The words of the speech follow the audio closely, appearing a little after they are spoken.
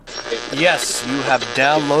Yes, you have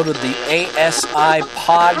downloaded the ASI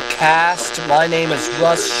podcast. My name is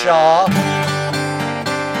Russ Shaw.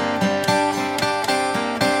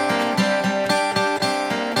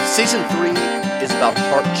 Season 3 is about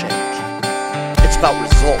heart change. It's about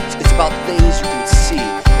results. It's about things you can see.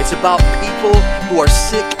 It's about people who are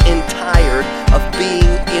sick and tired of being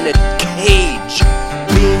in a cage,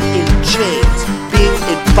 being in chains, being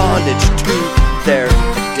in bondage to their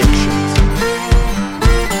addictions.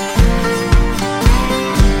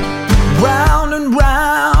 Round and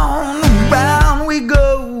round and round we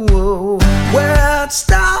go. Where it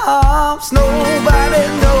stops, nobody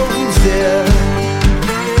knows it.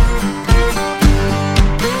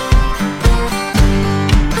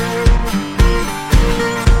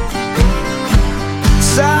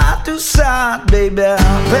 Side to side, baby,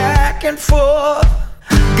 back and forth.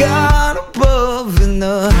 God above and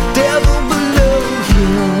the devil below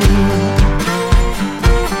you.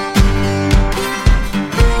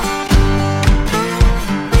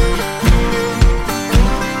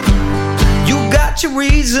 Your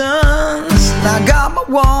reasons, I got my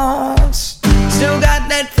wants. Still got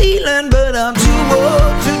that feeling, but I'm too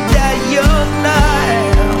old to die young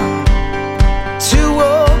now. Too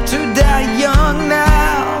old to die young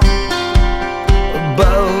now.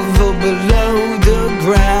 Above or below the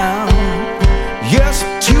ground. Yes,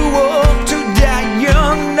 too old to die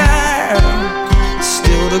young now.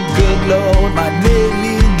 Still the good Lord might lay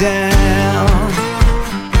me down.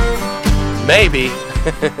 Maybe.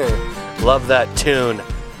 Love that tune.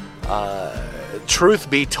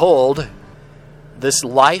 Truth be told, this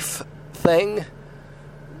life thing,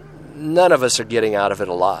 none of us are getting out of it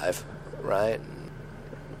alive, right?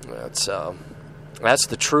 That's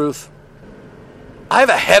the truth. I have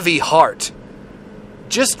a heavy heart,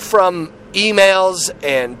 just from emails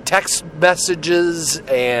and text messages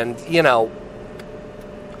and,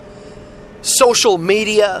 social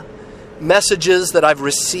media messages that I've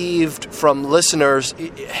received from listeners,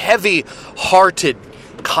 heavy-hearted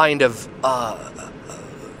kind of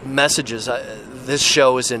messages this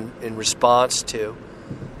show is in response to.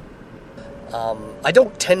 I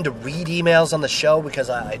don't tend to read emails on the show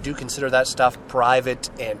because I do consider that stuff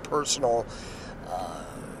private and personal.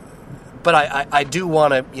 But I do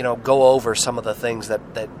want to, go over some of the things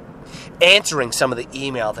that answering some of the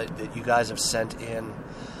email that you guys have sent in.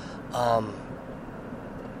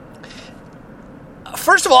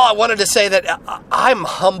 First of all, I wanted to say that I'm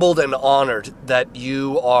humbled and honored that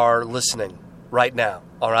you are listening right now,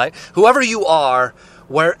 all right? Whoever you are,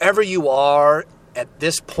 wherever you are at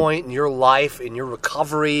this point in your life, in your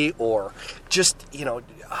recovery, or just,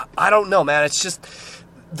 I don't know, man. It's just,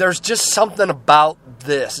 there's just something about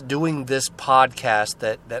doing this podcast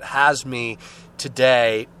that has me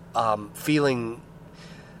today feeling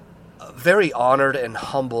very honored and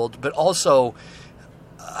humbled, but also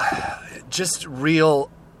just real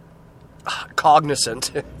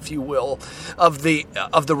cognizant, if you will, of the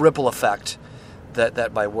ripple effect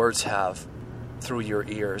that my words have through your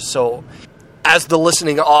ears. So, as the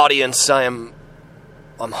listening audience, I'm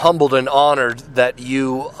humbled and honored that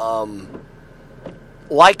you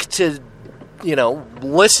like to,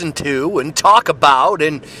 listen to and talk about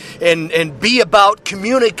and be about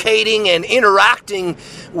communicating and interacting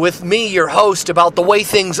with me, your host, about the way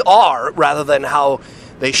things are rather than how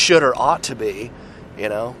they should or ought to be,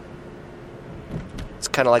 It's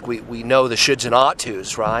kind of like we know the shoulds and ought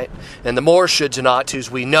tos, right? And the more shoulds and ought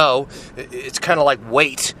tos we know, it's kind of like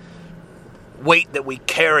weight that we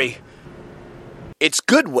carry. It's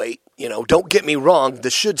good weight, don't get me wrong. The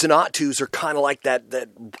shoulds and ought tos are kind of like that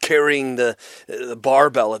carrying the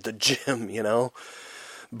barbell at the gym,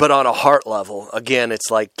 But on a heart level, again, it's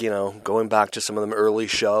like, going back to some of them early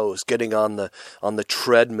shows, getting on the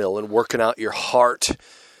treadmill and working out your heart.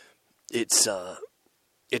 It's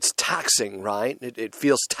taxing, right? It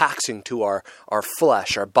feels taxing to our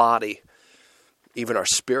flesh, our body, even our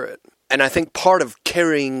spirit. And I think part of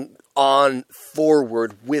carrying on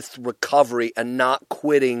forward with recovery and not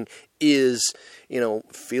quitting is,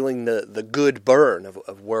 feeling the good burn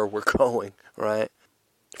of where we're going, right?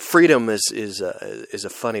 Freedom is a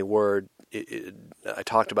funny word. I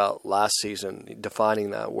talked about last season,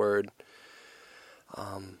 defining that word.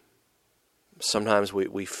 Sometimes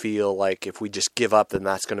we feel like if we just give up, then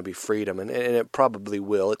that's going to be freedom. And it probably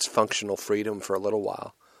will. It's functional freedom for a little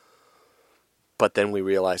while. But then we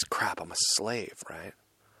realize, crap, I'm a slave, right?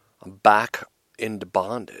 I'm back into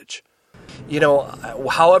bondage.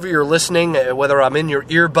 However you're listening, whether I'm in your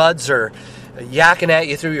earbuds or yakking at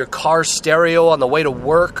you through your car stereo on the way to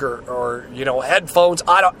work or headphones,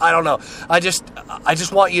 I don't know. I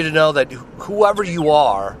just want you to know that whoever you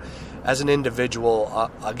are, as an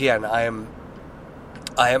individual, again, I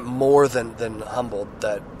am more than humbled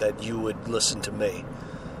that you would listen to me.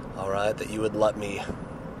 All right, that you would let me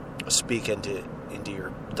speak into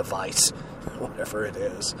your device, whatever it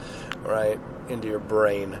is, right, into your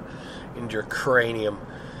brain, into your cranium.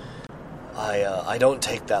 I don't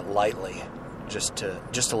take that lightly. Just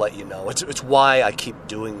to let you know, it's why I keep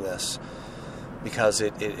doing this, because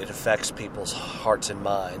it affects people's hearts and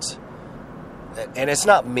minds. And it's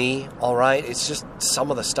not me, all right? It's just some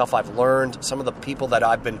of the stuff I've learned, some of the people that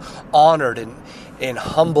I've been honored and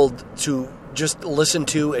humbled to just listen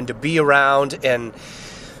to and to be around, and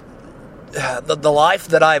the life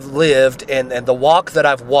that I've lived and the walk that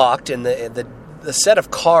I've walked, and the set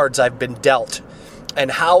of cards I've been dealt, and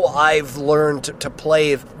how I've learned to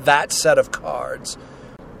play that set of cards.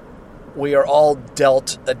 We are all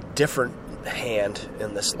dealt a different hand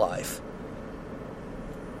in this life.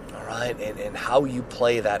 All right? And how you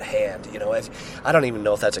play that hand, I don't even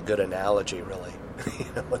know if that's a good analogy, really.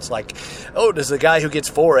 It's like, oh, does the guy who gets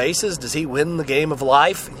 4 aces, does he win the game of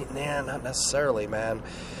life? Nah, not necessarily, man.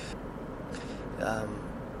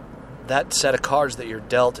 That set of cards that you're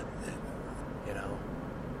dealt,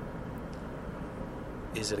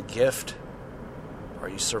 is it a gift? Are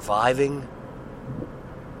you surviving?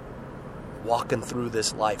 Walking through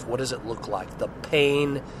this life, what does it look like? The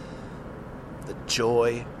pain, the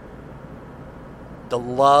joy, the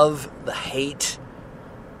love, the hate,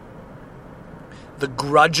 the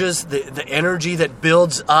grudges, the energy that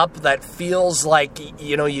builds up, that feels like,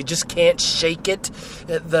 you just can't shake it.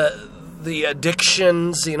 The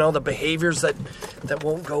addictions, the behaviors that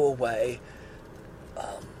won't go away.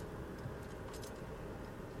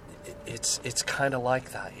 It's kind of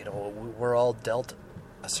like that, we're all dealt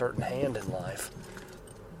a certain hand in life.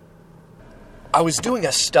 I was doing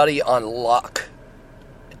a study on luck,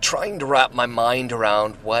 trying to wrap my mind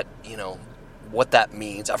around what that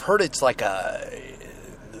means. I've heard it's like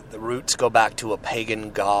the roots go back to a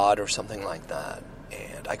pagan god or something like that,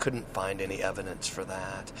 and I couldn't find any evidence for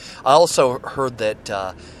that. I also heard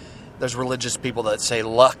that there's religious people that say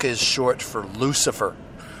luck is short for Lucifer.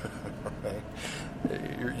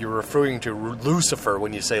 You're referring to Lucifer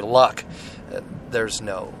when you say luck. There's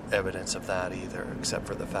no evidence of that either, except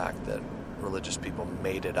for the fact that religious people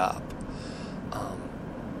made it up.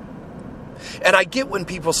 And I get when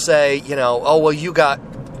people say, oh, well, you got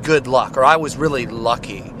good luck, or I was really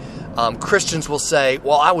lucky. Christians will say,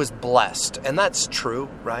 well, I was blessed. And that's true,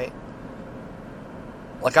 right?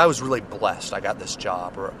 Like, I was really blessed I got this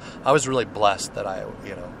job, or I was really blessed that I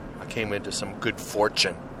came into some good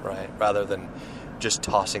fortune, right? Rather than just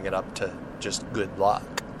tossing it up to just good luck.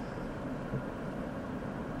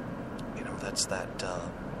 That's that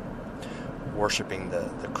worshiping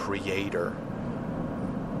the Creator,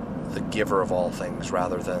 the giver of all things,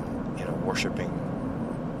 rather than worshiping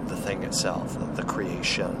the thing itself, the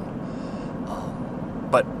creation.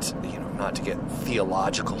 But not to get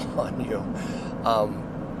theological on you.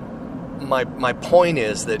 My point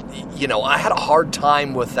is that I had a hard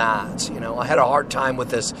time with that. I had a hard time with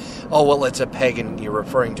this. Oh, well, it's a pagan. You're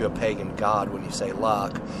referring to a pagan god when you say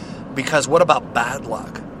luck, because what about bad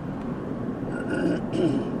luck?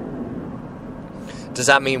 Does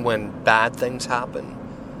that mean when bad things happen,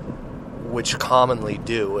 which commonly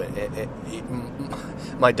do?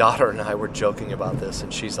 My daughter and I were joking about this,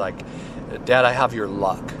 and she's like, "Dad, I have your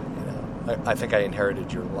luck. I think I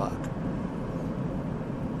inherited your luck."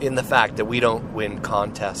 In the fact that we don't win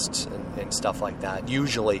contests and stuff like that.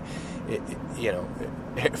 Usually,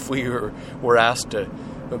 if we were asked to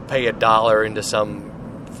pay $1 into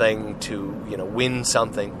something to win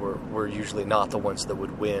something, we're usually not the ones that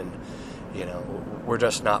would win. We're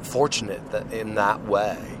just not fortunate in that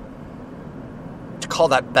way. To call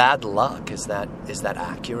that bad luck, is that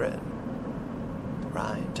accurate?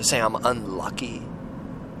 Right? To say I'm unlucky.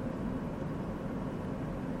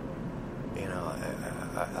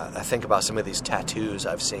 I think about some of these tattoos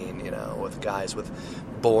I've seen, with guys with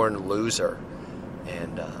born loser,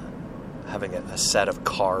 and having a set of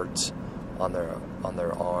cards on their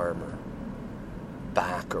arm or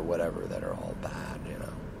back or whatever that are all bad.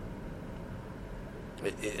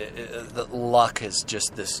 The luck is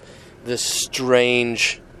just this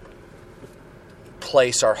strange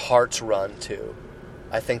place our hearts run to.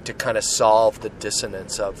 I think to kind of solve the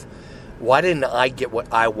dissonance of why didn't I get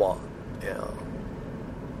what I want,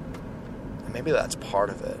 Maybe that's part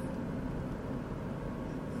of it.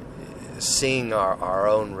 Seeing our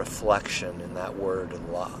own reflection in that word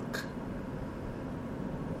luck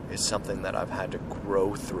is something that I've had to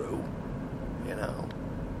grow through,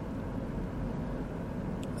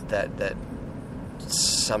 That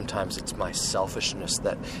sometimes it's my selfishness,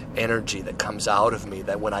 that energy that comes out of me,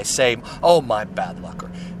 that when I say, oh, my bad luck,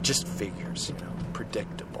 or just figures,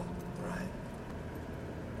 predictable, right?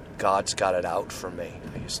 God's got it out for me,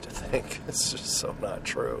 I used to think. It's just so not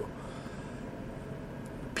true.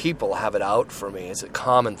 People have it out for me. It's a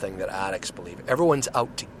common thing that addicts believe. Everyone's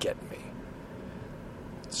out to get me.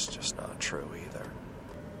 It's just not true either.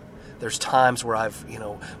 There's times where I've,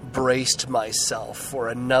 braced myself for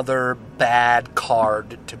another bad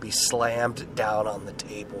card to be slammed down on the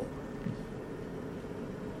table.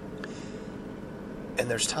 And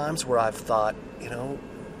there's times where I've thought,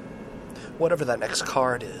 whatever that next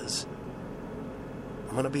card is,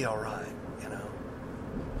 I'm going to be all right,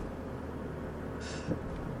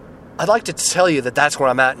 I'd like to tell you that that's where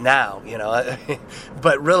I'm at now,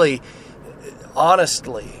 but really,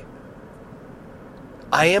 honestly,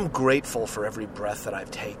 I am grateful for every breath that I've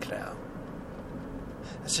taken now.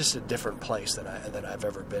 It's just a different place than I've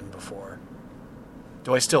ever been before.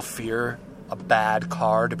 Do I still fear a bad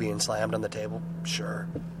card being slammed on the table? Sure.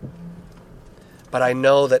 But I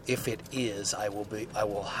know that if it is, I will be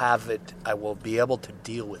able to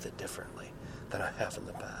deal with it differently than I have in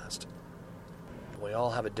the past. We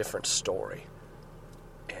all have a different story.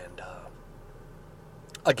 And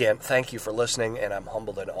again, thank you for listening, and I'm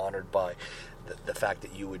humbled and honored by the fact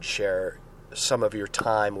that you would share some of your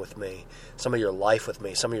time with me, some of your life with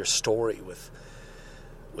me, some of your story with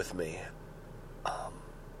me. I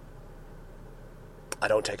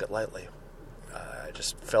don't take it lightly. I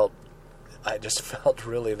just felt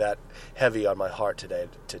really that heavy on my heart today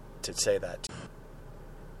to say that.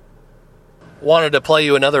 Wanted to play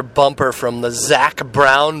you another bumper from the Zac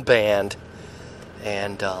Brown Band,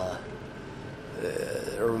 and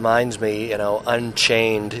it reminds me,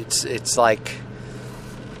 Unchained. It's like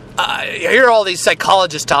I hear all these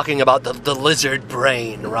psychologists talking about the lizard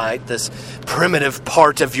brain, right? This primitive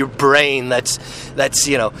part of your brain that's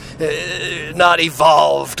not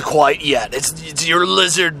evolved quite yet. It's your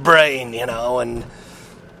lizard brain, and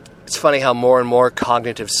it's funny how more and more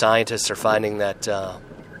cognitive scientists are finding that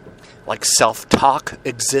like self-talk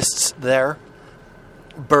exists there.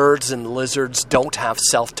 Birds and lizards don't have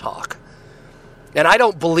self-talk. And I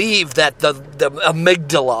don't believe that the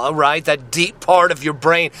amygdala, right, that deep part of your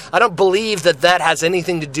brain, I don't believe that has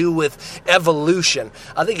anything to do with evolution.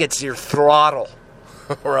 I think it's your throttle,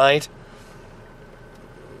 right?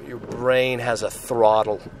 Your brain has a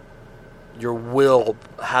throttle. Your will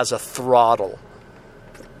has a throttle.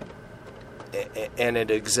 And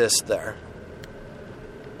it exists there.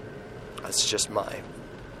 That's just my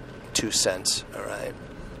 2 cents, all right?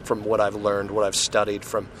 From what I've learned, what I've studied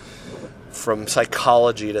from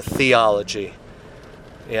psychology to theology.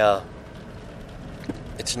 Yeah.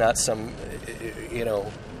 It's not some,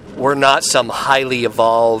 we're not some highly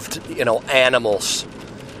evolved, animals.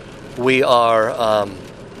 We are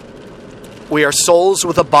souls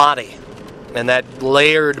with a body. And that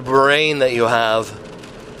layered brain that you have,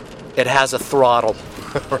 it has a throttle,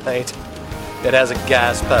 right? It has a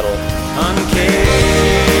gas pedal.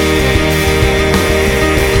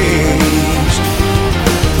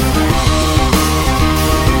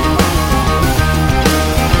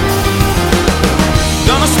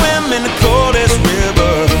 In the coldest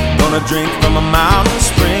river, gonna drink from a mountain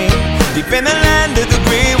spring, deep in the land of the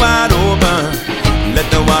great wide open, let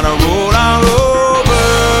the water roll all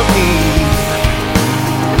over me.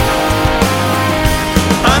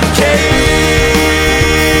 Uncaged.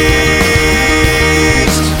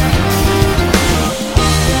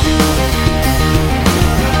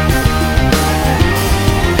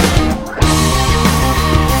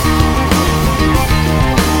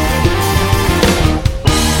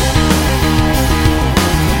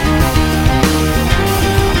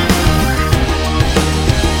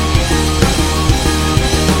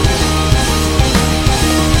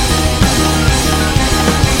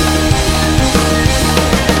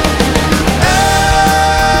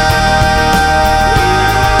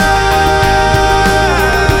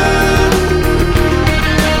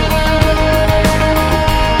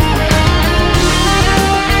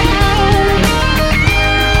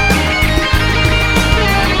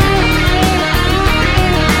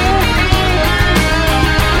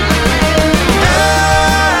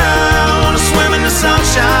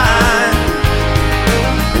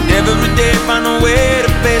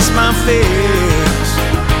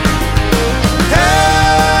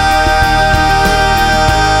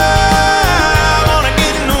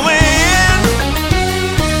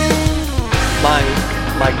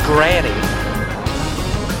 My granny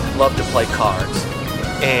loved to play cards,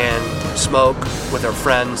 and smoke with her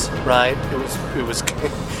friends, right? It was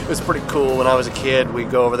it was pretty cool. When I was a kid, we'd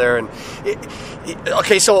go over there and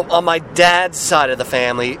okay, so on my dad's side of the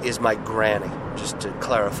family is my granny, just to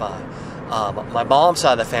clarify. My mom's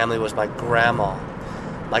side of the family was my grandma.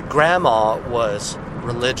 My grandma was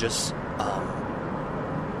religious,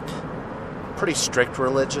 pretty strict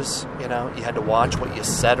religious, you know. You had to watch what you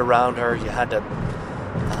said around her. You had to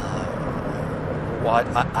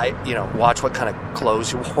watch what kind of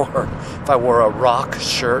clothes you wore. If I wore a rock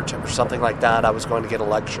shirt or something like that, I was going to get a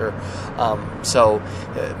lecture. So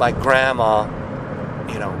my grandma,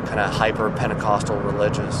 you know, kind of hyper Pentecostal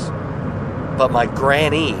religious. But my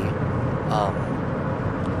granny,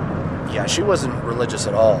 she wasn't religious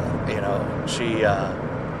at all. You know, she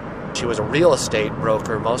was a real estate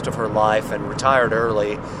broker most of her life and retired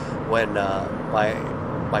early when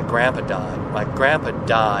my grandpa died. My grandpa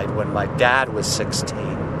died when my dad was 16.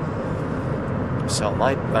 So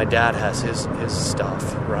my dad has his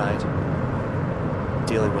stuff, right?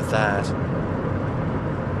 Dealing with that.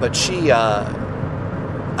 But she,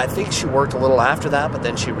 I think she worked a little after that, but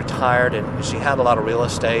then she retired and she had a lot of real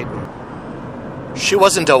estate. She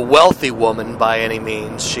wasn't a wealthy woman by any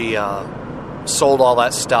means. She sold all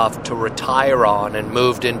that stuff to retire on and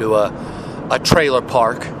moved into a trailer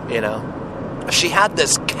park, you know. She had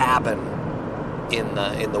this cabin in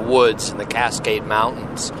the woods in the Cascade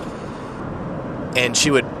Mountains, and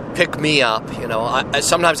she would pick me up. You know,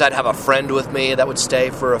 sometimes I'd have a friend with me that would stay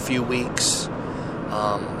for a few weeks.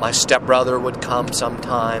 My stepbrother would come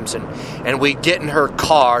sometimes, and we'd get in her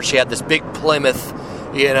car. She had this big Plymouth,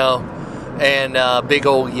 you know, and big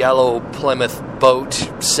old yellow Plymouth boat,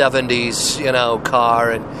 70s, you know,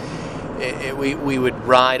 car, and we would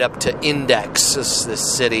ride up to Index,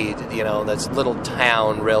 this city, you know, this little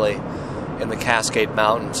town, really, in the Cascade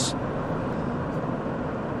Mountains.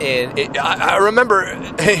 And I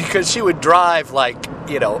remember, because she would drive, like,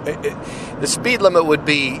 you know, the speed limit would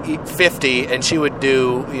be 50, and she would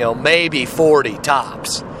do, you know, maybe 40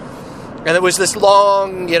 tops. And there was this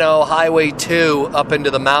long, you know, Highway 2 up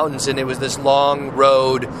into the mountains, and it was this long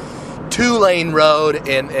road, 2-lane road,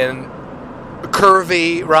 and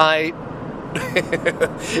curvy, right?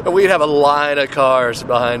 And we'd have a line of cars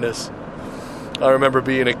behind us. I remember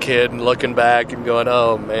being a kid and looking back and going,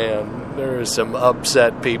 oh man, there's some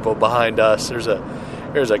upset people behind us. There's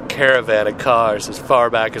a caravan of cars as far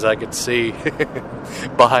back as I could see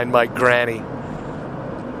behind my granny,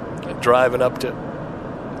 driving up to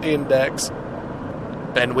Index.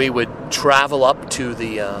 And we would travel up to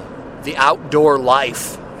the outdoor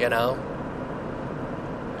life, you know.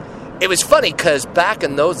 It was funny because back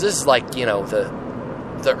in those, this is like, you know,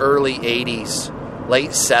 the early 80s, late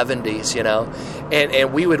 70s, you know,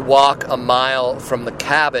 and we would walk a mile from the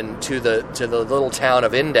cabin to the little town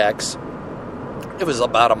of Index. It was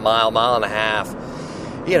about a mile and a half,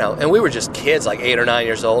 you know, and we were just kids, like 8 or 9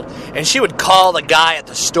 years old. And she would call the guy at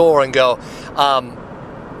the store and go,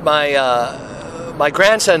 my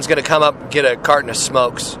grandson's going to come up and get a carton of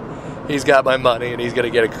smokes. He's got my money, and he's going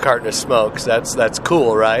to get a carton of smokes. That's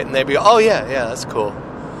cool, right? And they'd be, oh, yeah, that's cool.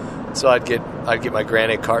 So I'd get my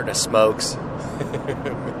granny a carton of smokes.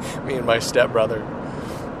 Me and my stepbrother,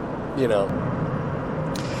 you know.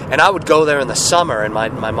 And I would go there in the summer, and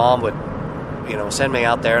my mom would, you know, send me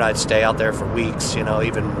out there, and I'd stay out there for weeks, you know,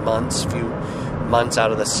 even months, few months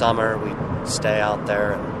out of the summer. We'd stay out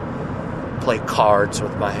there and play cards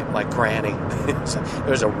with my granny.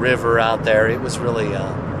 There's a river out there. It was really...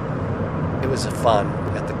 it was fun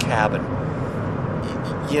at the cabin.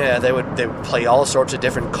 Yeah, they would play all sorts of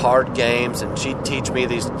different card games, and she'd teach me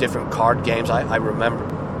these different card games. I remember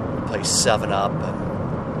play 7-Up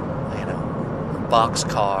and, you know, box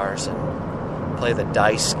cars and play the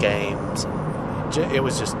dice games. And it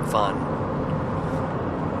was just fun.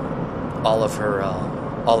 All of her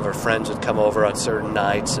friends would come over on certain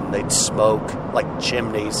nights, and they'd smoke like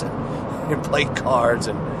chimneys and play cards,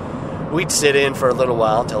 and we'd sit in for a little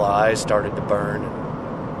while until our eyes started to burn.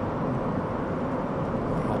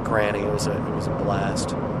 My granny, it was a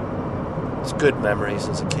blast. It's good memories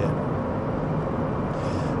as a kid.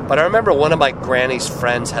 But I remember one of my granny's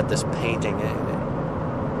friends had this painting, and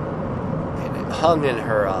it hung in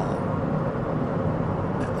her,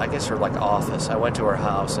 I guess her like office. I went to her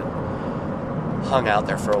house and hung out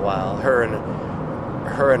there for a while. Her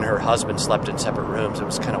and her husband slept in separate rooms. It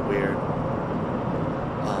was kind of weird.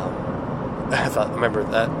 I remember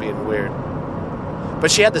that being weird.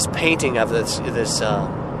 But she had this painting of this it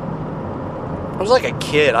was like a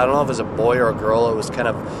kid. I don't know if it was a boy or a girl. It was kind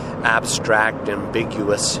of abstract,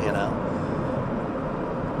 ambiguous, you know.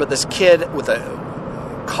 But this kid with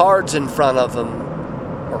cards in front of him,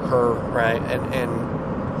 or her, right? And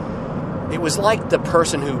it was like the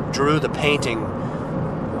person who drew the painting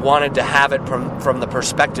wanted to have it from the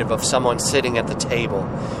perspective of someone sitting at the table,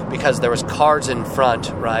 because there was cards in front,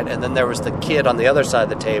 right, and then there was the kid on the other side of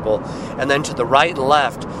the table, and then to the right and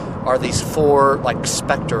left are these four like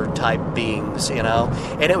specter type beings, and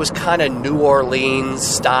it was kind of New Orleans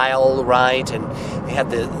style, right, and he had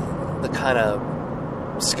the kind of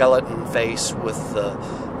skeleton face with the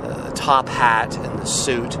top hat and the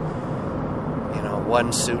suit.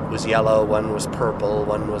 One suit was yellow, one was purple,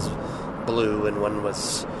 one was blue, and one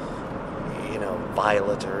was,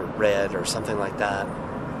 violet or red or something like that.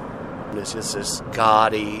 It was just this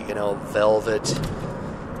gaudy, velvet,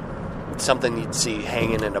 something you'd see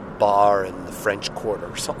hanging in a bar in the French Quarter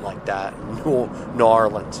or something like that, New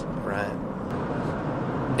Orleans, right?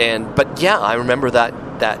 But yeah, I remember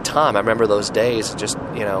that time. I remember those days, just,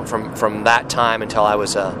 from that time until I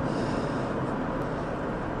was about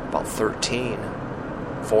 13,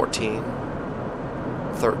 14,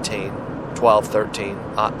 13, 12, 13,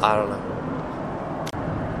 I don't know.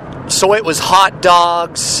 So it was hot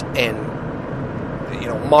dogs and,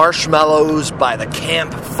 marshmallows by the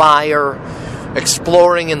campfire,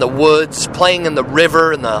 exploring in the woods, playing in the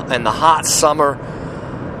river in the hot summer,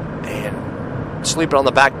 and sleeping on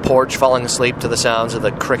the back porch, falling asleep to the sounds of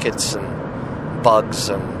the crickets and bugs.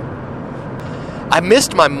 And I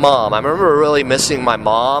missed my mom. I remember really missing my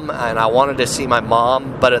mom, and I wanted to see my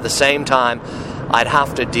mom, but at the same time, I'd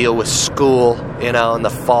have to deal with school, in the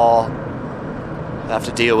fall. I'd have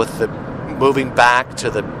to deal with moving back to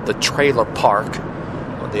the trailer park,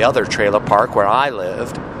 or the other trailer park where I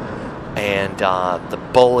lived, and the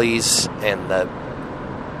bullies and the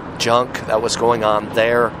junk that was going on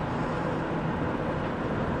there.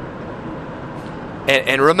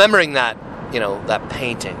 And remembering that, that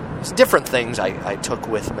painting. It's different things I took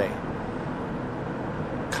with me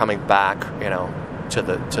coming back, to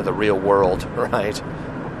the real world, right?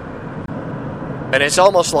 And it's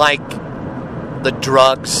almost like the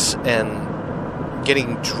drugs and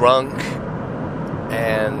getting drunk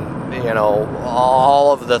and,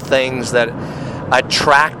 all of the things that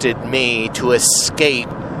attracted me to escape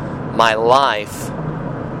my life,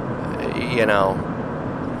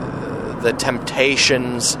 the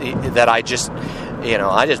temptations that I just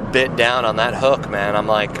bit down on that hook, man. I'm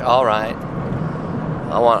like, all right,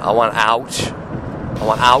 I want out. I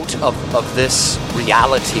want out of this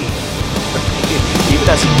reality, even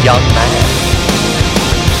as a young man.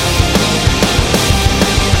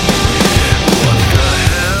 What the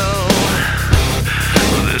hell?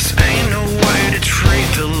 This ain't no way to treat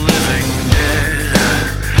the living dead.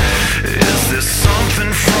 Is this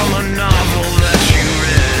something from a novel that you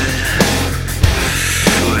read?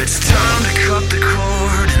 It's time to cut the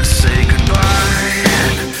cord and say goodbye,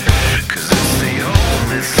 'cause it's the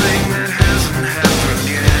only thing that hasn't happened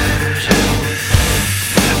yet.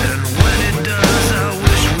 And when it does, I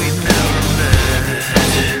wish we'd never met.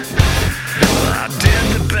 Well, I did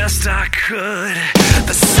the best I could.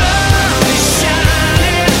 The sun is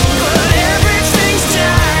shining, but everything's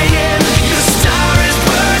dying. Your star is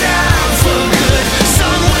burned out for good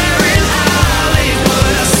somewhere in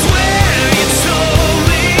Hollywood. I swear you told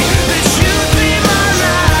me that you'd be my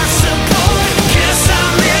life support. Guess I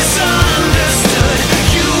misunderstood.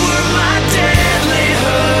 You were my deadly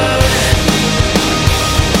hood.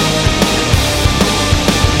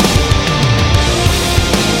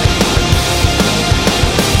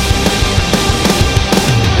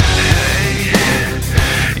 Hey,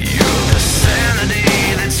 you're the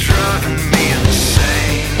sanity that's driving me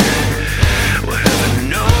insane. Well, heaven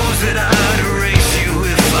knows that I'd erase you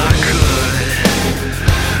if I could.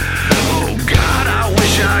 Oh God, I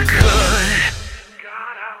wish I could.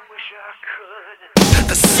 God, I wish I could.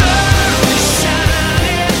 The sun is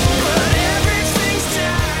shining, but everything's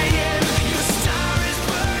dying. Your star is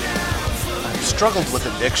burned out for I've struggled with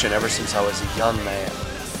addiction ever since I was a young man.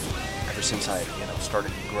 Ever since I,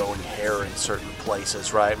 started growing hair in certain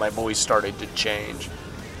places, right? My voice started to change.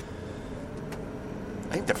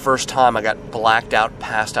 I think the first time I got blacked out,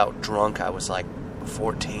 passed out drunk, I was like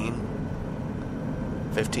 14,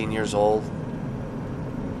 15 years old.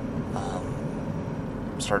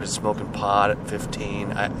 Started smoking pot at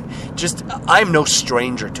 15. I'm no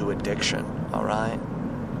stranger to addiction, all right?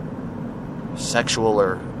 Sexual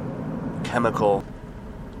or chemical.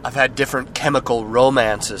 I've had different chemical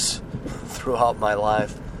romances throughout my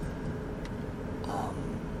life.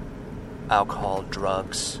 Alcohol,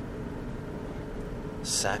 drugs,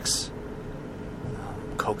 sex,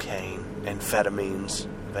 cocaine, amphetamines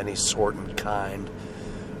of any sort and kind,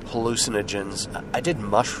 hallucinogens. I did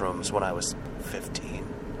mushrooms when I was 15.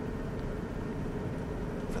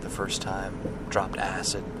 For the first time, dropped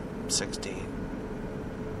acid, 16.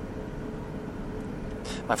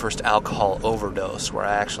 My first alcohol overdose, where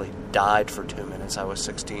I actually died for 2 minutes, I was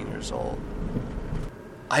 16 years old.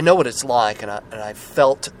 I know what it's like, and I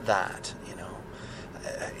felt that,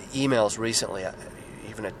 emails recently,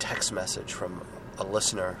 even a text message from a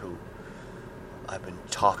listener who I've been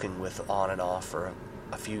talking with on and off for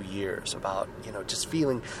a few years about, just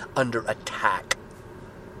feeling under attack,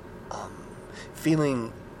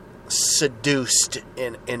 feeling seduced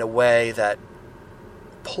in a way that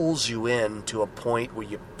pulls you in to a point where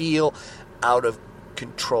you feel out of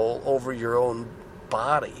control over your own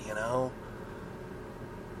body,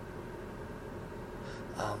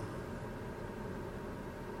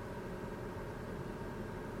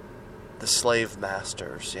 the slave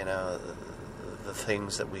masters, the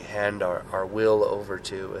things that we hand our will over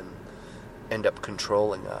to and end up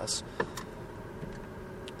controlling us.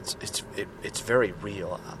 It's very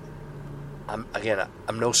real. I'm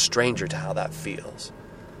no stranger to how that feels.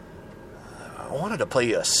 I wanted to play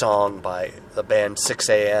you a song by the band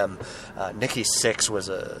 6am. Nikki Sixx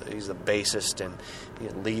he's the bassist and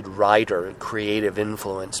lead writer and creative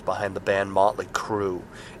influence behind the band Motley Crue,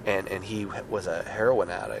 and he was a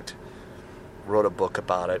heroin addict. Wrote a book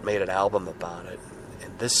about it, made an album about it,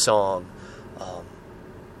 and this song,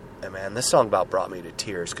 this song about brought me to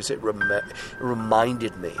tears because it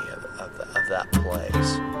reminded me of that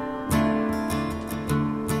place.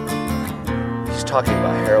 He's talking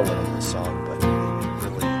about heroin in the song, but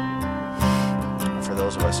really, for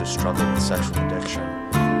those of us who struggle with sexual addiction,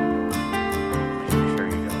 here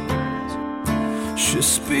you go. There it is. She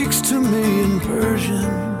speaks to me in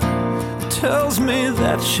Persian, tells me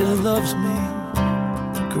that she loves me,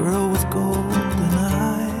 the girl with golden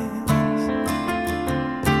eyes.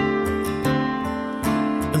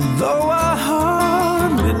 And though I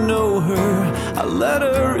hardly know her, I let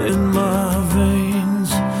her in my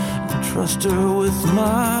veins and trust her with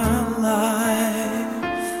my life.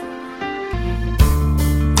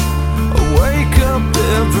 I wake up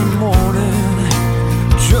every morning,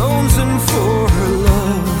 jonesing for her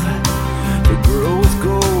love, the girl with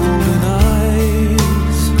golden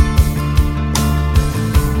eyes.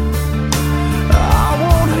 I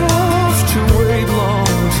won't have to wait long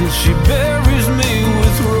till she buries me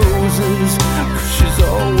with roses, 'cause she's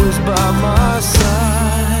always by my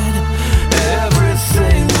side.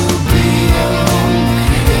 Everything will be okay.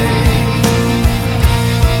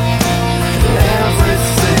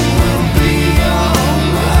 Everything will be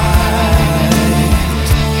alright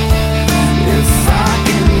if I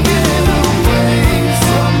can get away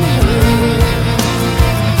from her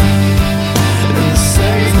and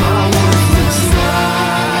save my worthless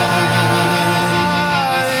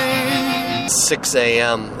life.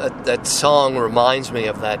 6am. That song reminds me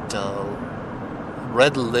of that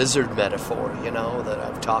red lizard metaphor, that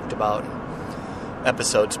I've talked about in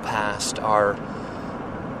episodes past. Our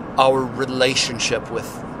relationship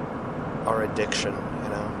with our addiction,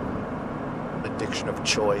 addiction of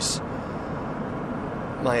choice.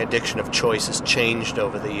 My addiction of choice has changed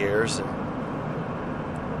over the years, and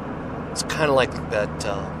it's kind of like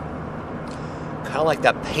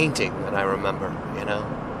that painting that I remember,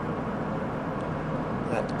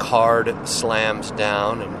 That card slams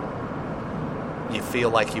down and you feel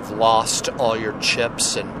like you've lost all your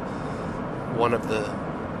chips, and one of the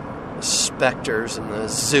specters in the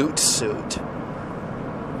Zoot suit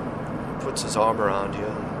puts his arm around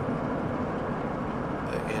you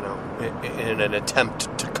and, in an attempt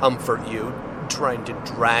to comfort you, trying to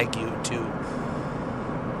drag you to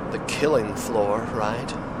the killing floor,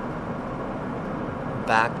 right?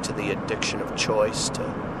 Back to the addiction of choice, to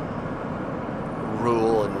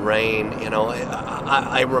rule and reign.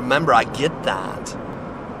 I remember, I get that.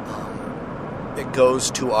 It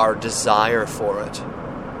goes to our desire for it.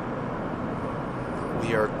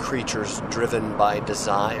 We are creatures driven by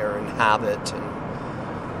desire and habit,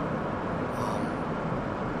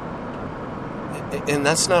 and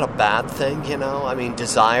that's not a bad thing,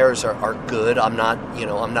 desires are good. I'm not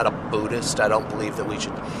a Buddhist. I don't believe that we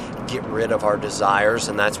should get rid of our desires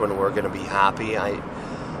and that's when we're going to be happy. I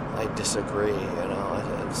disagree,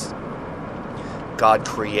 God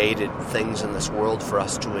created things in this world for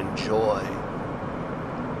us to enjoy,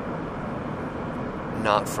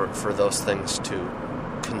 not for those things to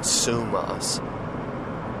consume us.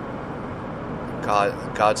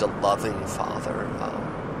 God's a loving Father.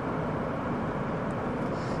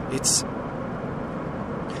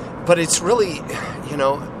 But it's really,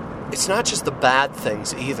 it's not just the bad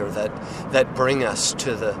things either that bring us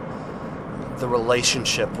to the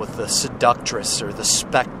relationship with the seductress or the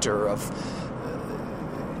specter of,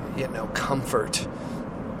 comfort.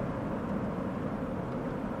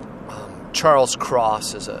 Charles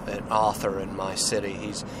Cross is an author in my city.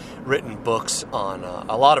 He's written books on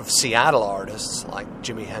a lot of Seattle artists like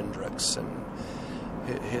Jimi Hendrix, and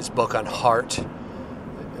his book on Heart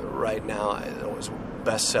right now was a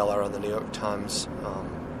bestseller on the New York Times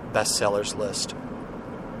bestsellers list.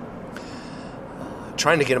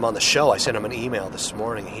 Trying to get him on the show, I sent him an email this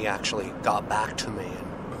morning. He actually got back to me,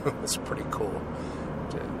 and it was pretty cool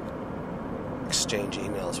to exchange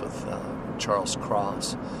emails with Charles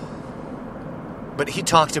Cross. But he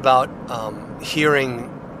talked about hearing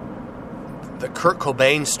the Kurt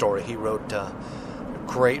Cobain story. He wrote a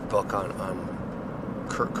great book on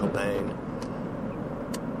Kurt Cobain.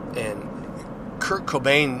 And Kurt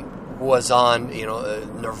Cobain was on,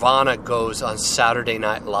 Nirvana goes on Saturday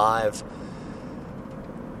Night Live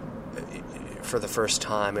for the first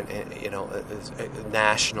time, and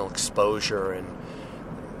national exposure, and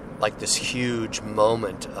like this huge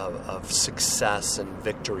moment of success and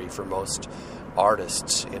victory for most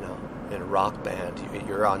artists, in a rock band.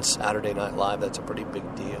 You're on Saturday Night Live, that's a pretty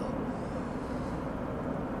big deal.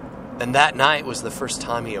 And that night was the first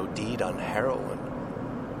time he OD'd on heroin.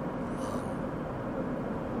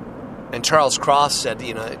 And Charles Cross said,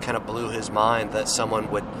 it kind of blew his mind that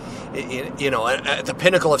someone would, at the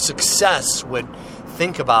pinnacle of success would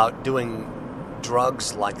think about doing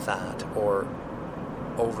drugs like that or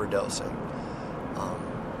overdosing.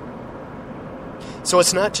 So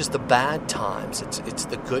it's not just the bad times; it's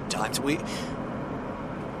the good times.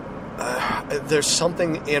 There's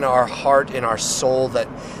something in our heart, in our soul that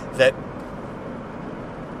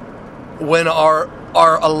when our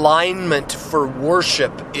alignment for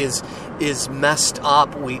worship is messed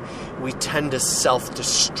up, we tend to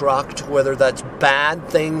self-destruct, whether that's bad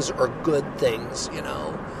things or good things.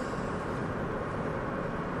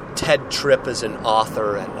 Ted Tripp is an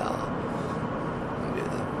author, and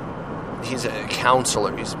he's a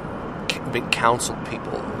counselor. He's been counseled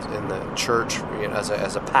people in the church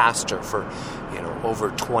as a pastor for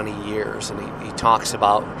over 20 years, and he talks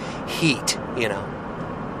about heat.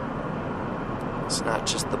 It's not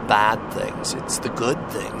just the bad things, it's the good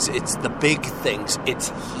things, it's the big things, it's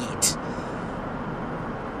heat.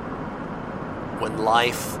 When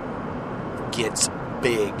life gets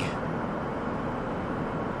big,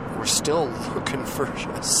 we're still looking for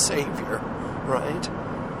a savior, right?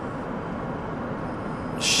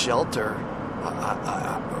 Shelter.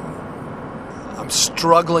 I'm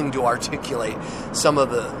struggling to articulate some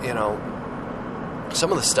of the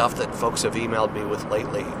stuff that folks have emailed me with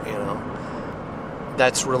lately,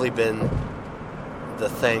 That's really been the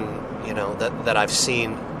thing, that I've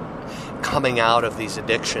seen coming out of these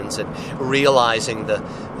addictions, and realizing the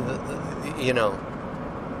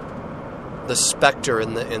specter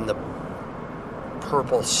in the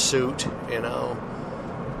purple suit, the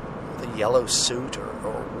yellow suit, or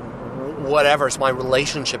whatever. It's my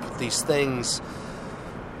relationship with these things,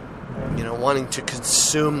 wanting to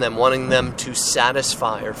consume them, wanting them to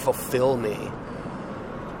satisfy or fulfill me.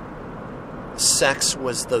 Sex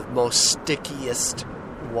was the most stickiest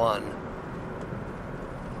one.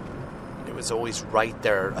 It was always right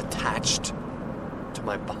there, attached to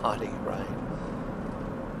my body, right?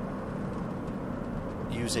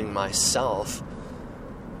 Using myself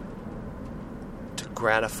to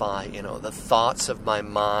gratify, the thoughts of my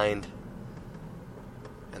mind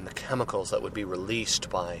and the chemicals that would be released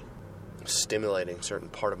by stimulating a certain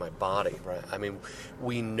part of my body, right? I mean,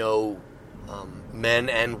 we know men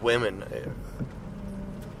and women,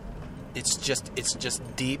 it's just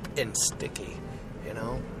deep and sticky,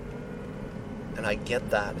 and I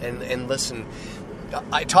get that. And listen,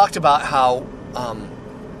 I talked about how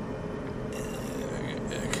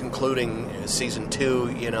concluding season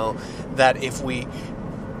 2, that if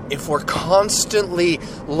we're constantly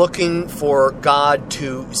looking for God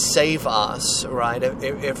to save us, right?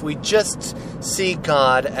 If we just see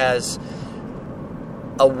God as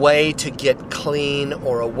a way to get clean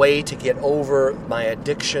or a way to get over my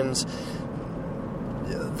addictions,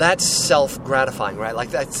 that's self-gratifying, right?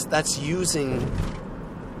 Like that's using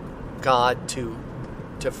God to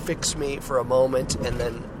fix me for a moment, and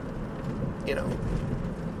then,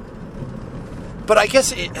 But I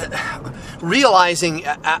guess realizing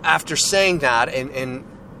after saying that and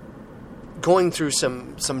going through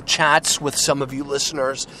some chats with some of you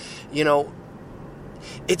listeners,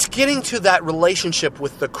 it's getting to that relationship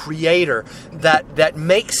with the Creator that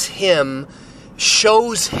makes Him,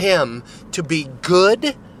 shows Him to be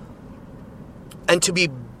good and to be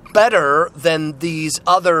better than these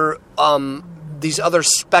other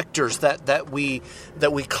specters that we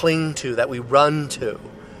cling to, that we run to.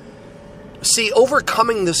 See,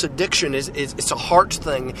 overcoming this addiction is it's a heart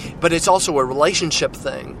thing, but it's also a relationship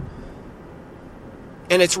thing.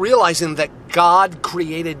 And it's realizing that God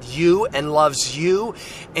created you and loves you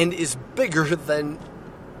and is bigger than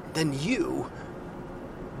you,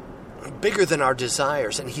 bigger than our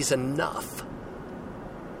desires, and He's enough.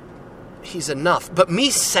 He's enough. But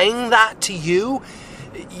me saying that to you,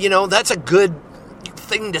 that's a good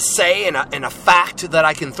thing to say and a fact that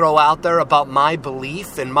I can throw out there about my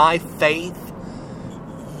belief and my faith.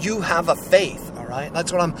 You have a faith, all right?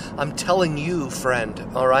 That's what I'm telling you, friend,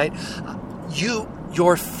 all right?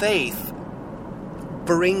 Your faith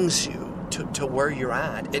brings you to where you're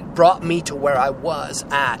at. It brought me to where I was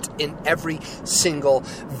at in every single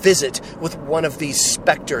visit with one of these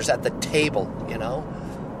specters at the table,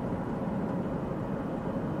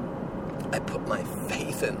 I put my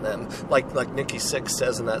faith in them. Like Nikki Sixx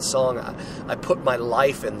says in that song, I put my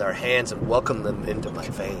life in their hands and welcomed them into my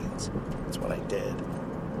veins. That's what I did.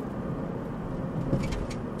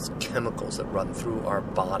 It's chemicals that run through our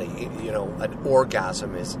body. An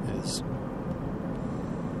orgasm is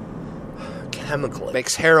chemical. It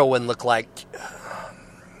makes heroin look like,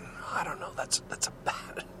 I don't know, that's a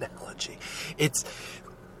bad analogy.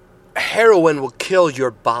 Heroin will kill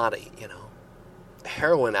your body,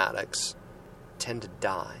 Heroin addicts tend to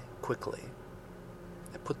die quickly.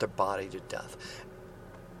 They put their body to death.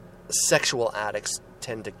 Sexual addicts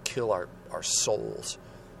tend to kill our souls,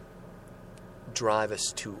 drive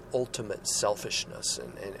us to ultimate selfishness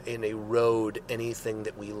and erode anything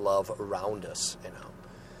that we love around us,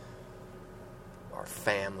 Our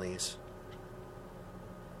families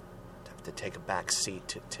have to take a back seat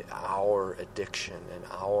to our addiction and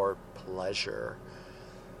our pleasure.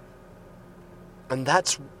 And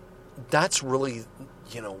that's really,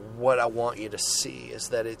 what I want you to see, is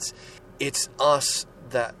that it's us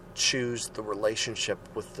that choose the relationship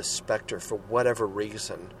with the specter for whatever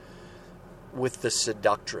reason, with the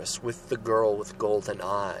seductress, with the girl with golden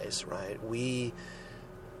eyes, right? We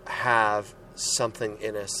have something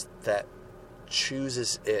in us that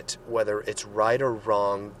chooses it, whether it's right or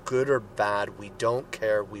wrong, good or bad. We don't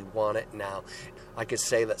care. We want it now. I could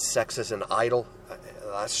say that sex is an idol.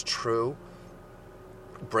 That's true.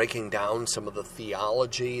 Breaking down some of the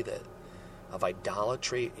theology of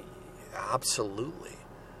idolatry, absolutely.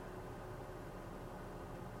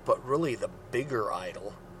 But really the bigger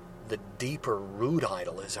idol, the deeper root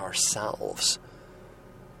idol, is ourselves.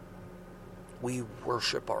 We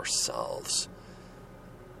worship ourselves.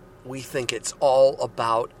 We think it's all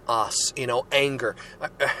about us, anger.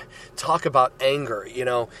 Talk about anger,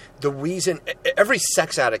 the reason every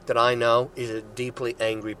sex addict that I know is a deeply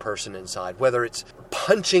angry person inside, whether it's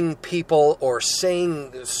punching people or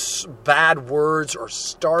saying bad words or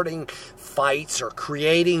starting fights or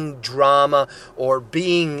creating drama or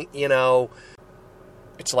being,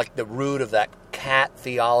 it's like the root of that cat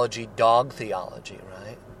theology, dog theology,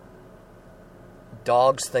 right?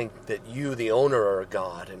 Dogs think that you, the owner, are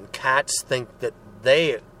God, and cats think that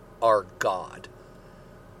they are God.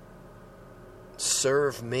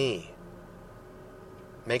 Serve me.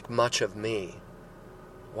 Make much of me.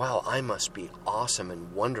 Wow, I must be awesome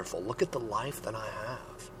and wonderful. Look at the life that I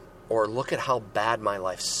have. Or look at how bad my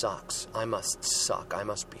life sucks. I must suck. I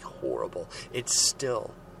must be horrible. It's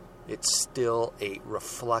still a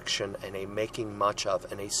reflection and a making much of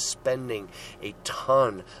and a spending a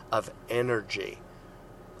ton of energy,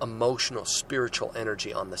 emotional, spiritual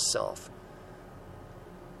energy on the self.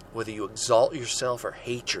 Whether you exalt yourself or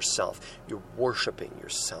hate yourself, you're worshiping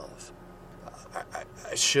yourself.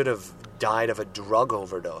 I should have died of a drug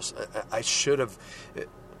overdose. I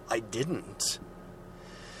didn't.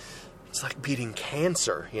 It's like beating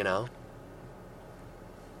cancer,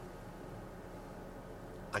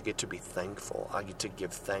 I get to be thankful. I get to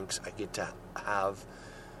give thanks. I get to have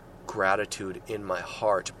gratitude in my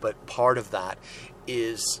heart. But part of that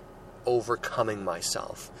is overcoming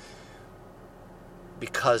myself.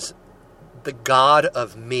 Because the God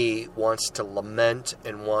of me wants to lament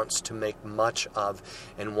and wants to make much of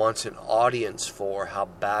and wants an audience for how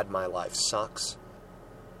bad my life sucks.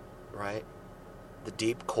 Right? The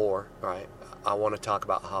deep core, right? I want to talk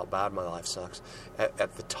about how bad my life sucks.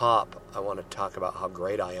 At the top, I want to talk about how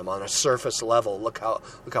great I am. On a surface level, look how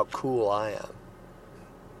cool I am.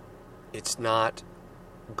 It's not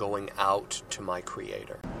going out to my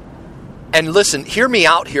Creator. And listen, hear me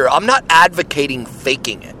out here. I'm not advocating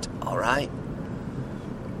faking it, all right?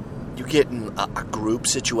 You get in a group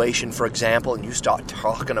situation, for example, and you start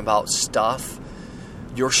talking about stuff,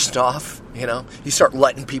 your stuff, you start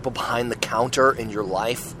letting people behind the counter in your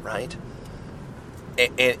life, right?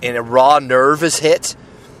 And a raw nerve is hit.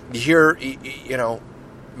 You hear,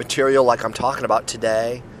 material like I'm talking about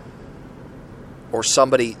today. or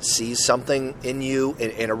somebody sees something in you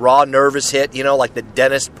in a raw nervous hit, like the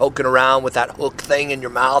dentist poking around with that hook thing in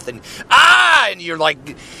your mouth and you're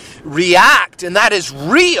like react, and that is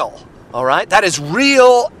real, all right? That is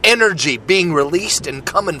real energy being released and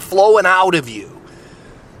coming flowing out of you.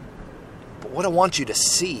 But what I want you to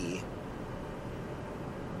see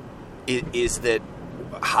is that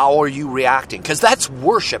how are you reacting? Because that's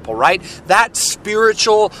worship, all right? That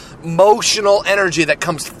spiritual, emotional energy that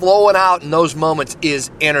comes flowing out in those moments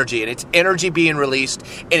is energy. And it's energy being released.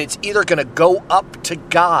 And it's either going to go up to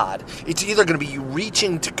God. It's either going to be you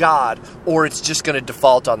reaching to God, or it's just going to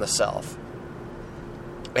default on the self.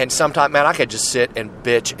 And sometimes, man, I could just sit and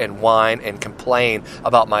bitch and whine and complain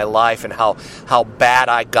about my life and how bad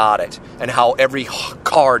I got it, and how every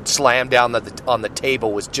card slammed down on the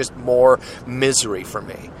table was just more misery for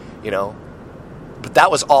me, But that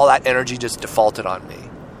was all that energy just defaulted on me.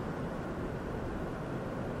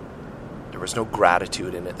 There was no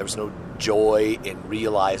gratitude in it. There was no joy in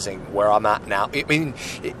realizing where I'm at now. I mean,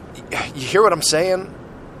 you hear what I'm saying?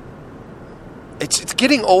 It's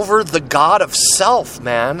getting over the God of self,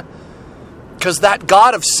 man. Because that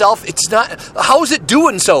God of self, it's not... How's it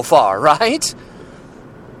doing so far, right?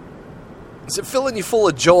 Is it filling you full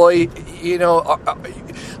of joy?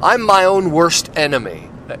 I'm my own worst enemy.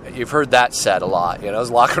 You've heard that said a lot. There's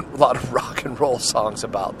a lot of rock and roll songs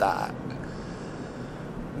about that.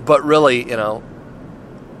 But really,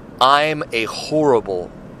 I'm a horrible,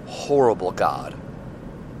 horrible God.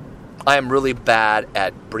 I am really bad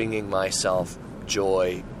at bringing myself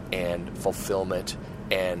joy and fulfillment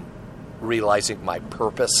and realizing my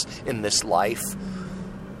purpose in this life.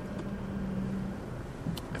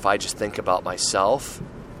 If I just think about myself,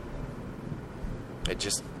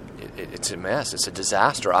 it's a mess. It's a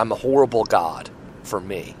disaster. I'm a horrible God for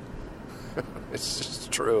me. It's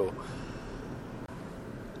just true.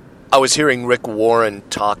 I was hearing Rick Warren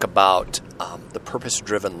talk about the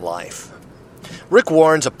purpose-driven life. Rick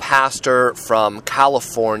Warren's a pastor from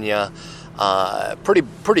California,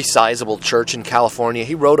 pretty sizable church in California.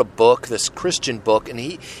 He wrote a book, this Christian book, and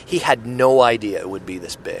he had no idea it would be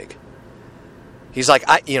this big. He's like,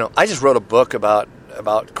 I just wrote a book about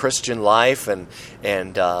Christian life and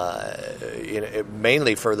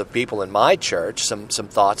mainly for the people in my church, some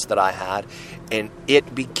thoughts that I had, and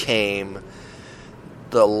it became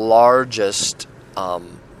the largest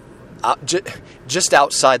just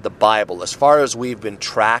outside the Bible, as far as we've been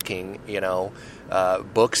tracking,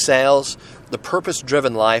 book sales. The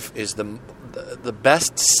Purpose-Driven Life is the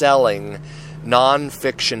best-selling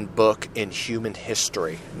non-fiction book in human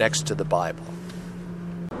history, next to the Bible.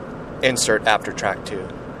 Insert after track 2.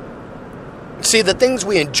 See, the things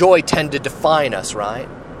we enjoy tend to define us, right?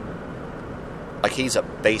 Like he's a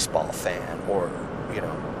baseball fan, or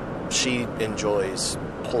she enjoys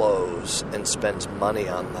clothes and spends money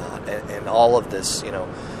on that, and all of this,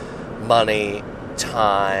 money,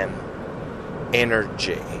 time,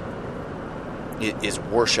 energy is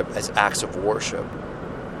worship, as acts of worship.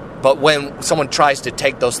 But when someone tries to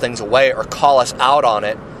take those things away or call us out on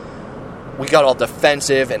it, we got all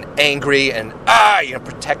defensive and angry and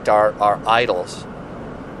protect our idols.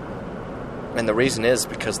 And the reason is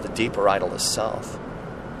because the deeper idol is self.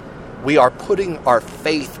 We are putting our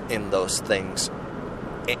faith in those things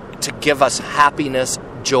to give us happiness,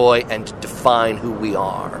 joy, and to define who we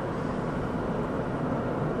are.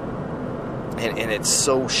 And it's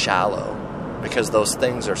so shallow because those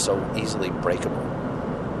things are so easily breakable.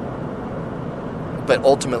 But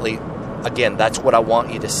ultimately, again, that's what I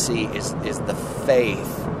want you to see is the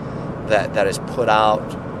faith that is put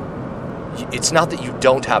out. It's not that you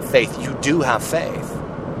don't have faith. You do have faith.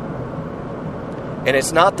 And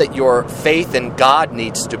it's not that your faith in God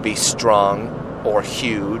needs to be strong or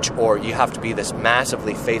huge, or you have to be this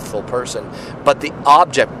massively faithful person, but the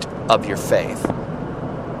object of your faith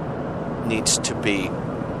needs to be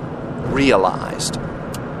realized.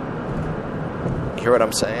 You hear what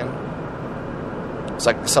I'm saying? It's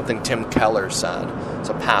like something Tim Keller said. It's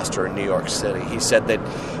a pastor in New York City. He said that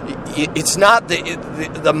it's not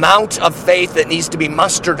the amount of faith that needs to be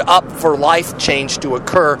mustered up for life change to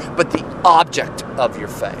occur, but the object of your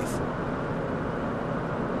faith.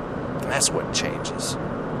 And that's what changes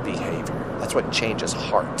behavior. That's what changes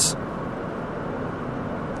hearts.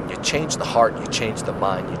 When you change the heart, you change the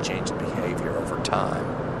mind, you change the behavior over time.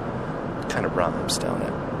 It kind of rhymes, don't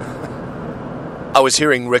it? I was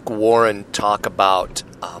hearing Rick Warren talk about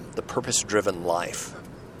the purpose-driven life.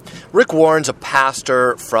 Rick Warren's a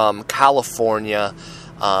pastor from California,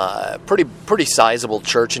 pretty sizable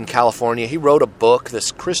church in California. He wrote a book,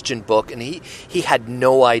 this Christian book, and he had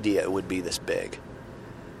no idea it would be this big.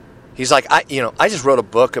 He's like, I just wrote a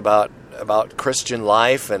book about about Christian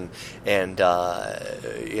life and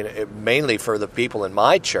mainly for the people in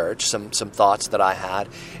my church, some thoughts that I had,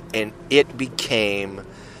 and it became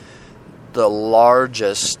the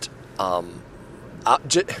largest,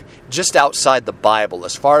 just outside the Bible,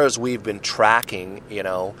 as far as we've been tracking,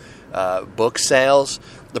 book sales.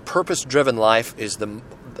 The Purpose-Driven Life is the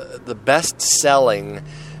best-selling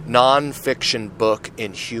non-fiction book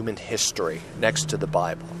in human history, next to the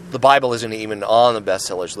Bible. The Bible isn't even on the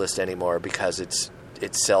bestsellers list anymore because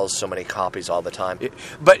it sells so many copies all the time.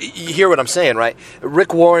 But you hear what I'm saying, right?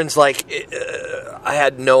 Rick Warren's like, I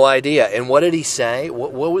had no idea. And what did he say?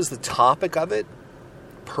 What was the topic of it?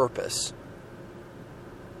 Purpose.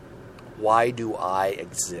 Why do I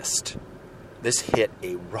exist? This hit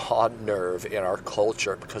a raw nerve in our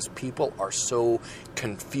culture because people are so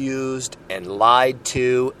confused and lied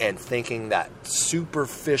to and thinking that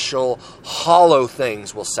superficial, hollow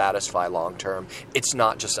things will satisfy long term. It's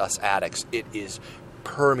not just us addicts. It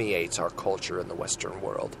permeates our culture in the Western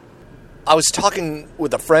world. I was talking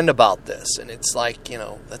with a friend about this, and it's like,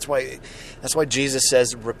 that's why Jesus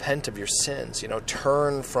says, repent of your sins,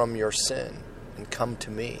 turn from your sin and come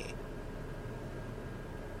to me.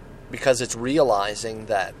 Because it's realizing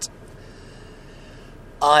that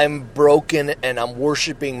I'm broken and I'm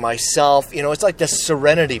worshiping myself. It's like the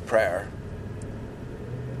serenity prayer.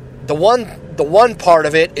 The one part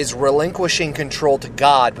of it is relinquishing control to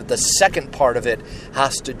God, but the second part of it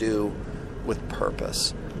has to do with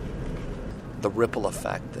purpose. The ripple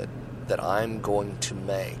effect that I'm going to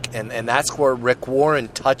make. And that's where Rick Warren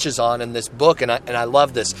touches on in this book, and I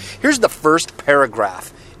love this. Here's the first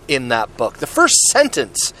paragraph in that book. The first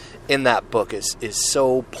sentence in that book is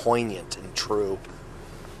so poignant and true.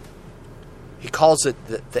 He calls it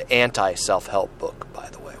the anti-self-help book, by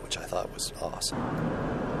the way, which I thought was awesome.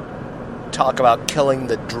 Talk about killing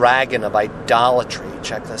the dragon of idolatry.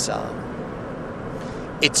 Check this out.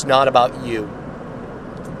 It's not about you.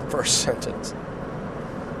 First sentence.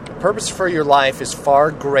 The purpose for your life is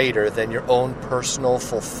far greater than your own personal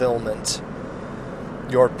fulfillment,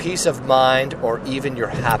 your peace of mind, or even your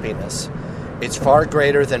happiness. It's far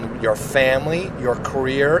greater than your family, your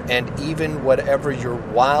career, and even whatever your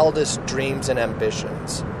wildest dreams and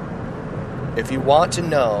ambitions. If you want to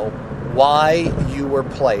know why you were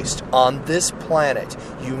placed on this planet,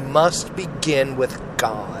 you must begin with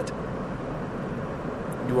God.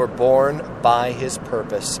 You were born by His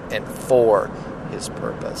purpose and for His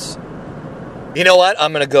purpose. You know what?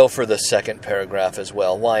 I'm going to go for the second paragraph as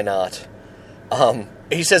well. Why not?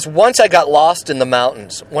 He says, once I got lost in the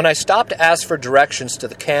mountains. When I stopped to ask for directions to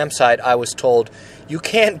the campsite, I was told, you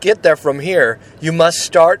can't get there from here. You must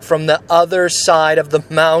start from the other side of the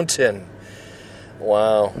mountain.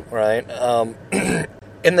 Wow, right?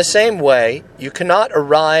 In the same way, you cannot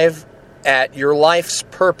arrive at your life's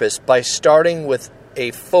purpose by starting with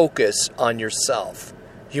a focus on yourself.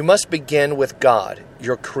 You must begin with God,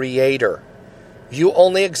 your Creator. You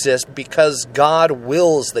only exist because God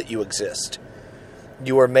wills that you exist.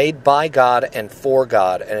 You are made by God and for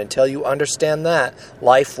God, and until you understand that,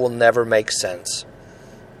 life will never make sense.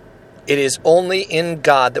 It is only in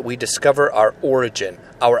God that we discover our origin,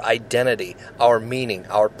 our identity, our meaning,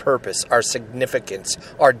 our purpose, our significance,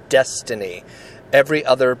 our destiny. Every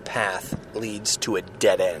other path leads to a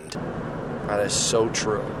dead end. That is so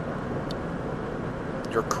true.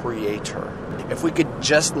 Your Creator. If we could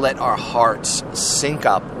just let our hearts sync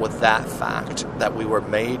up with that fact that we were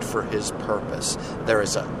made for His purpose, there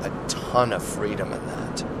is a ton of freedom in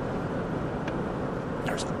that.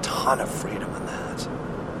 There's a ton of freedom in that.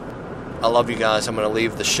 I love you guys. I'm going to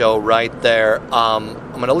leave the show right there. I'm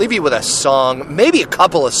going to leave you with a song, maybe a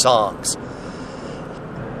couple of songs.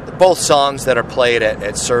 Both songs that are played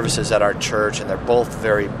at services at our church, and they're both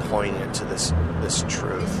very poignant to this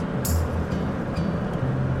truth.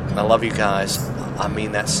 I love you guys. I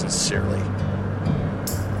mean that sincerely.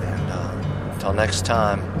 And until next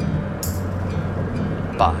time,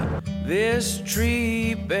 bye. This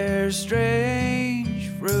tree bears strange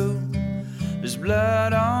fruit. There's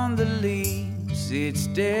blood on the leaves. It's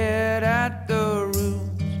dead at the roots.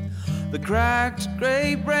 The cracked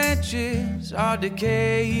gray branches are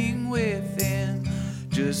decaying within,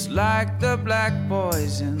 just like the black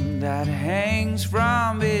poison that hangs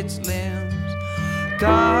from its limbs.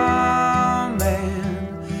 Come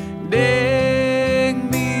and dig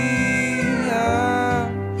me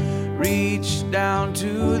up, reach down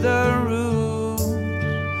to the roots,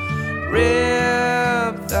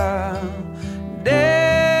 rip the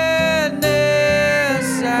deadness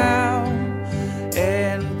out,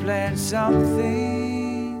 and plant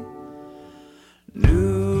something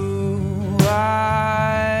new.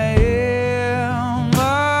 I am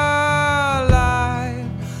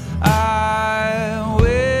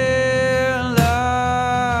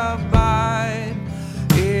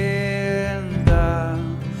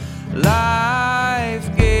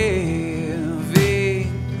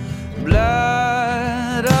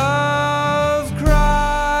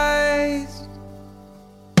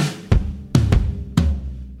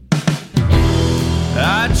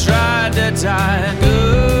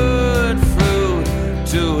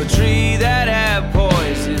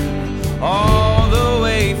all the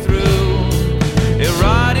way through. It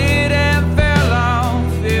rotted and fell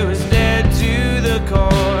off, it was dead to the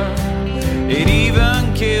core. It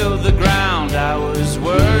even killed the ground, I was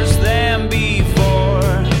worse than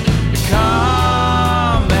before.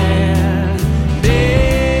 Come and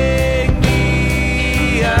dig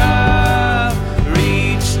me up,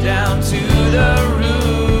 reach down to the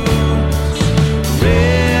roots,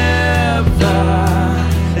 rip the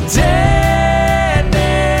deadness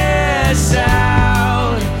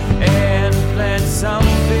out, and plant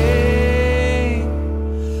something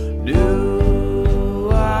new.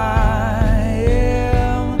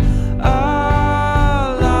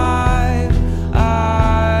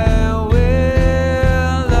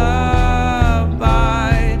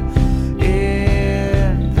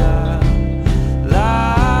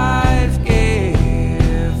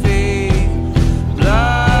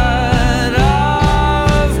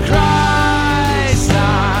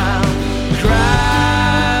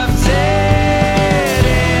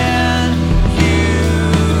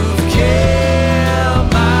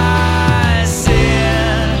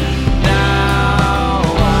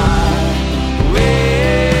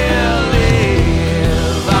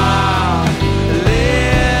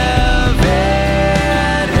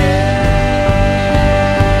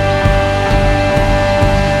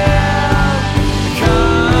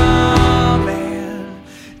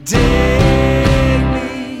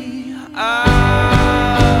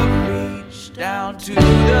 To the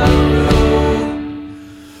room,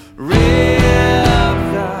 rip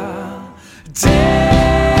the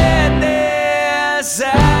deadness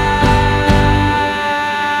out.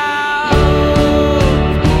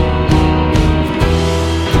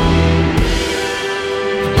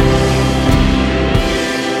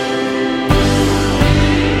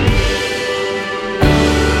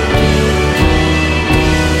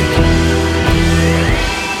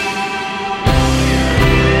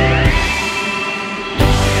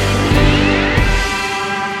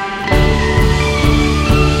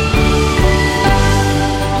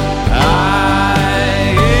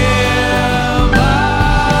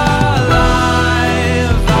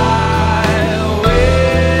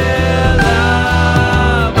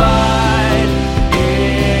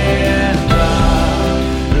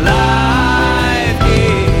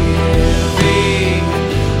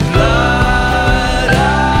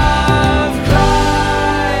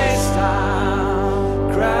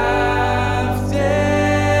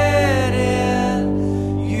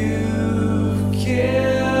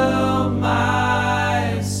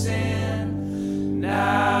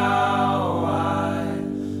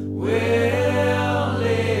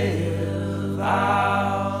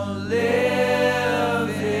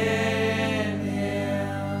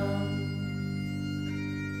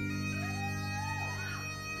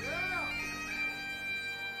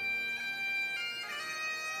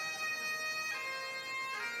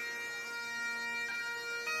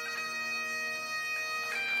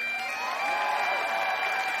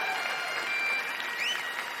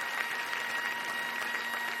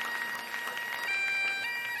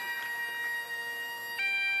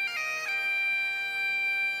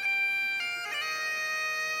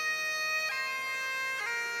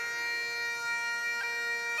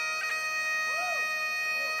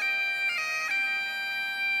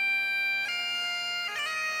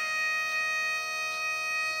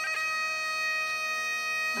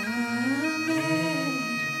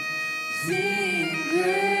 Amazing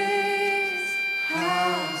grace,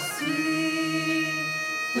 how sweet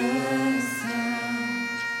the sound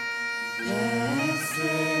that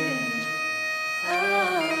saved a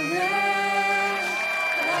wretch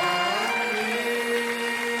like me.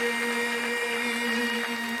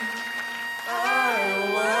 I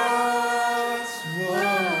once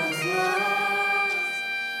was lost,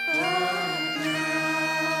 but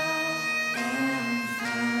now am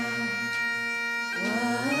found.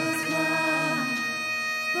 Was blind,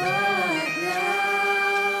 but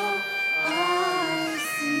now I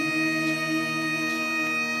see.